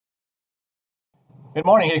Good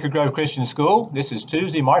morning, Hickory Grove Christian School. This is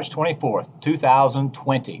Tuesday, March 24th,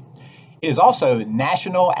 2020. It is also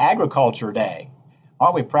National Agriculture Day.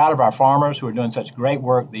 Aren't we proud of our farmers who are doing such great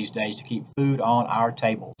work these days to keep food on our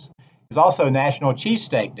tables? It's also National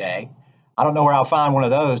Cheesesteak Day. I don't know where I'll find one of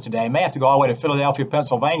those today. May have to go all the way to Philadelphia,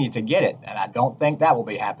 Pennsylvania to get it, and I don't think that will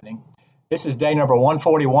be happening. This is day number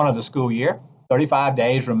 141 of the school year, 35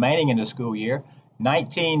 days remaining in the school year,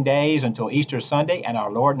 19 days until Easter Sunday, and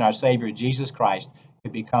our Lord and our Savior Jesus Christ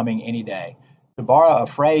could be coming any day. To borrow a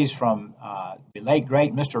phrase from the late,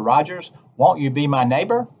 great Mr. Rogers, won't you be my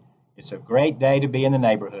neighbor? It's a great day to be in the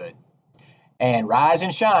neighborhood. And rise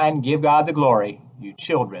and shine, give God the glory, you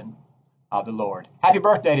children of the Lord. Happy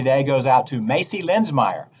birthday today goes out to Macy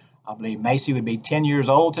Lensmeyer. I believe Macy would be 10 years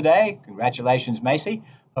old today. Congratulations, Macy.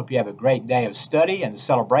 Hope you have a great day of study and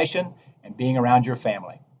celebration and being around your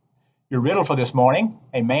family. Your riddle for this morning: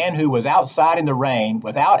 a man who was outside in the rain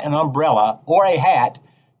without an umbrella or a hat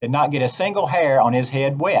did not get a single hair on his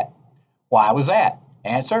head wet. Why was that?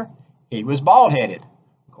 Answer: he was bald-headed.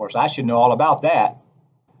 Of course, I should know all about that.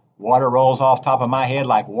 Water rolls off top of my head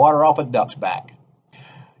like water off a duck's back.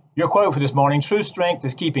 Your quote for this morning: true strength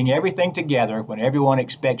is keeping everything together when everyone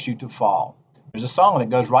expects you to fall. There's a song that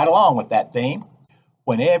goes right along with that theme.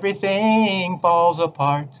 When everything falls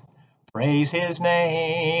apart, praise his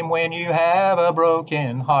name. When you have a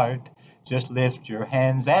broken heart, just lift your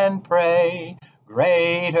hands and pray.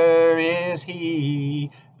 Greater is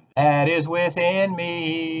he that is within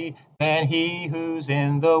me than he who's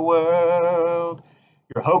in the world.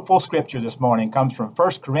 Your hopeful scripture this morning comes from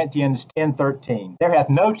 1 Corinthians 10:13. There hath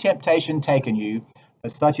no temptation taken you,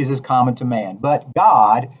 but such as is common to man. But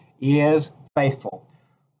God is faithful,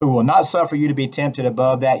 who will not suffer you to be tempted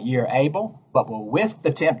above that ye are able, but will with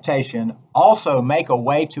the temptation also make a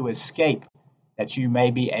way to escape, that you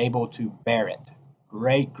may be able to bear it.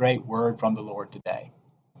 Great, great word from the Lord today.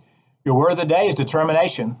 Your word of the day is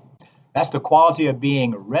determination. That's the quality of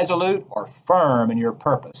being resolute or firm in your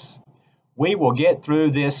purpose. We will get through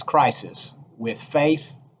this crisis with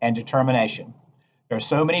faith and determination. There are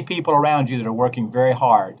so many people around you that are working very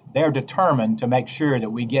hard. They're determined to make sure that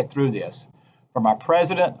we get through this. From our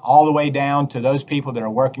president all the way down to those people that are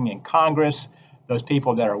working in Congress, those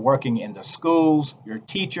people that are working in the schools, your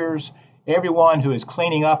teachers, everyone who is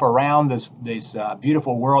cleaning up around this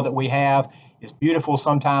beautiful world that we have. It's beautiful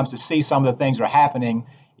sometimes to see some of the things that are happening,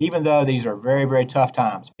 even though these are very, very tough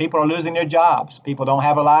times. People are losing their jobs. People don't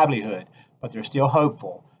have a livelihood, but they're still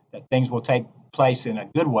hopeful that things will take place in a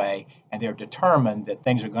good way, and they're determined that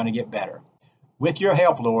things are going to get better. With your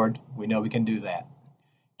help, Lord, we know we can do that.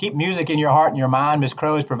 Keep music in your heart and your mind. Miss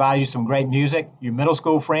Crow has provided you some great music. You middle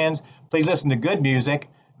school friends, please listen to good music.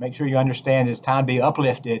 Make sure you understand it's time to be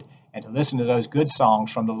uplifted and to listen to those good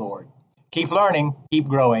songs from the Lord. Keep learning, keep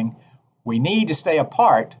growing. We need to stay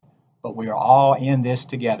apart, but we are all in this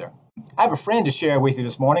together. I have a friend to share with you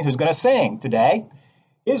this morning who's going to sing today.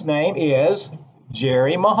 His name is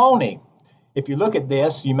Jerry Mahoney. If you look at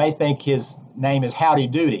this, you may think his name is Howdy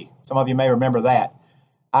Doody. Some of you may remember that.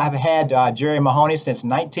 I've had Jerry Mahoney since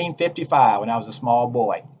 1955 when I was a small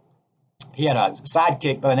boy. He had a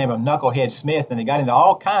sidekick by the name of Knucklehead Smith, and they got into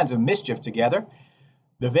all kinds of mischief together.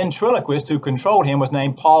 The ventriloquist who controlled him was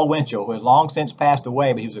named Paul Winchell, who has long since passed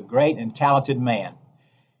away, but he was a great and talented man.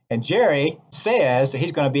 And Jerry says that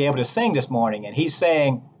he's going to be able to sing this morning, and he's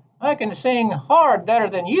saying, I can sing hard better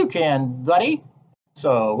than you can, buddy.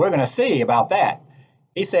 So we're going to see about that.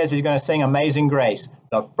 He says he's going to sing Amazing Grace,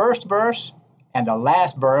 the first verse and the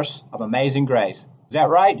last verse of Amazing Grace. Is that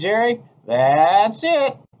right, Jerry? That's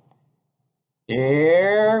it.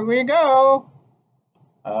 Here we go.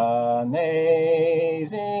 Amazing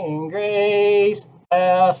grace,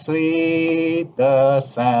 how sweet the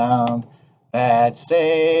sound that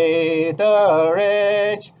saved a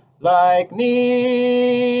wretch like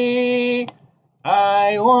me.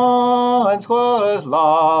 I once was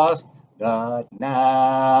lost, but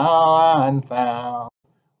now I'm found.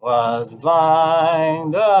 Was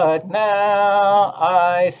blind, but now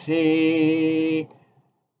I see.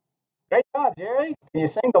 Great job, Jerry. Can you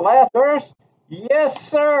sing the last verse? Yes,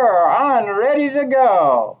 sir. I'm ready to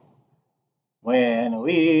go. When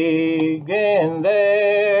we've been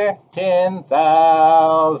there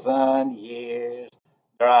 10,000 years,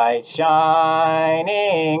 bright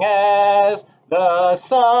shining as the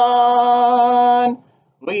sun,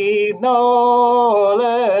 we've no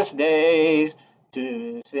less days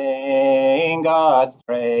to sing God's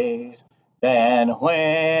praise than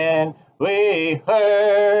when we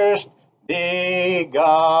first begun.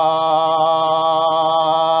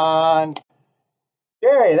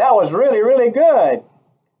 Gary, that was really, really good.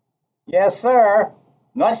 Yes, sir.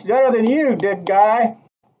 Much better than you, big guy.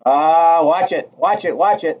 Watch it, watch it,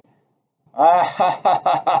 watch it.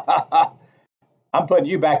 I'm putting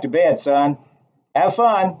you back to bed, son. Have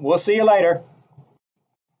fun. We'll see you later.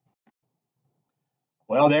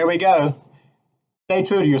 Well, there we go. Stay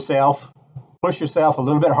true to yourself. Push yourself a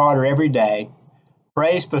little bit harder every day.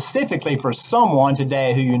 Pray specifically for someone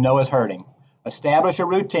today who you know is hurting. Establish a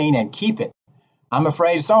routine and keep it. I'm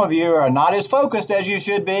afraid some of you are not as focused as you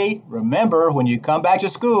should be. Remember, when you come back to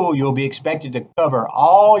school, you'll be expected to cover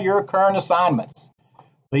all your current assignments.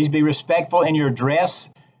 Please be respectful in your dress.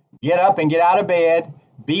 Get up and get out of bed.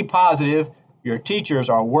 Be positive. Your teachers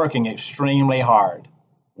are working extremely hard.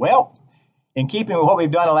 Well, in keeping with what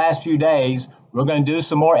we've done the last few days, we're going to do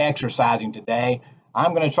some more exercising today.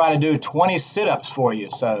 I'm going to try to do 20 sit-ups for you.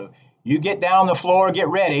 So you get down on the floor, get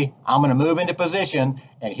ready. I'm going to move into position,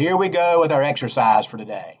 and here we go with our exercise for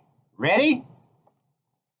today. Ready?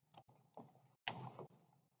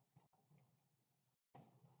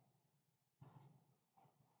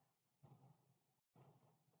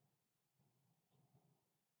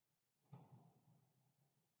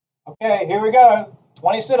 Okay, here we go.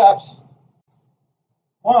 20 sit-ups.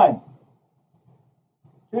 1,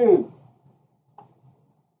 2,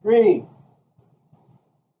 3,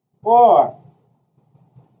 4,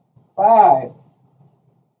 5,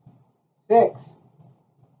 6,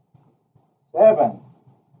 7,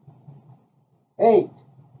 8,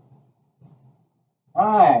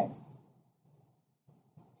 9,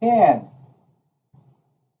 10,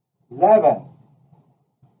 11,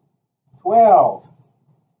 12,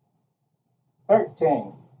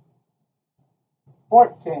 13,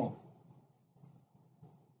 14,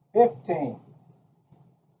 15,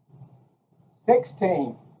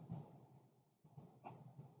 16,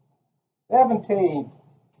 17,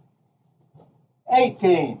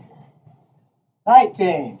 18,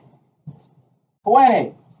 19,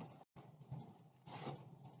 20.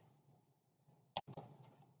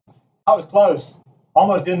 I was close.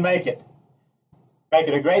 Almost didn't make it. Make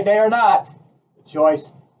it a great day or not, the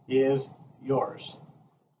choice is yours.